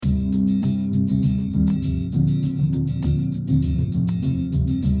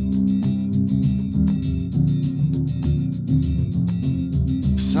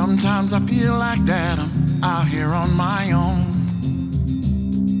Sometimes I feel like that I'm out here on my own,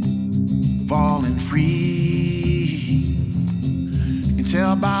 falling free. You can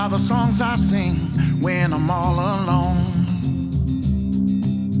tell by the songs I sing when I'm all alone.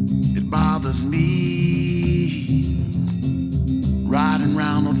 It bothers me, riding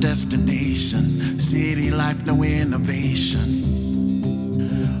round no destination, city life, no innovation.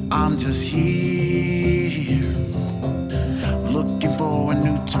 I'm just here, looking for a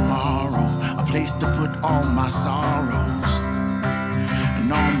new tomorrow, a place to put all my sorrows.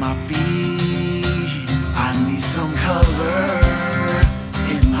 And on my feet, I need some color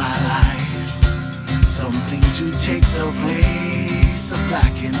in my life, something to take the place of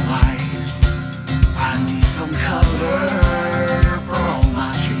black and white. I need some color for all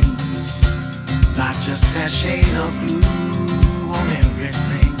my dreams, not just that shade of blue on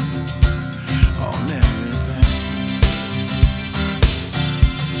everything, on everything.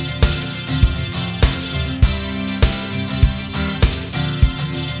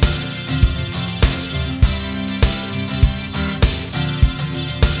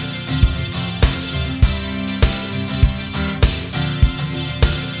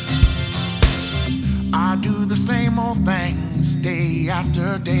 I do the same old things day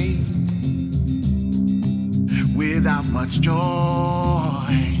after day, without much joy.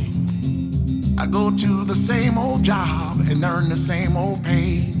 I go to the same old job and earn the same old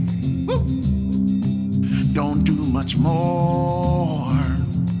pay. Woo! Don't do much more,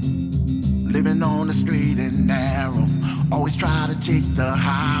 living on the straight and narrow, always try to take the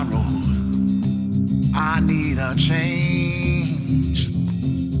high road. I need a change,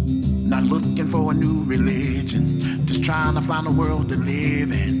 not looking for a new religion, just trying to find a world to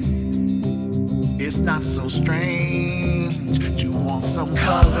live in. It's not so strange to want some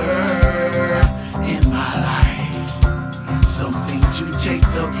color in my life, something to take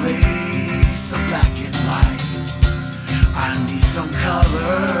the place of black and white. I need some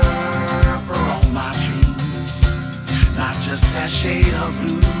color for all my dreams, not just that shade of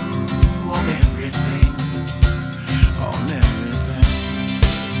blue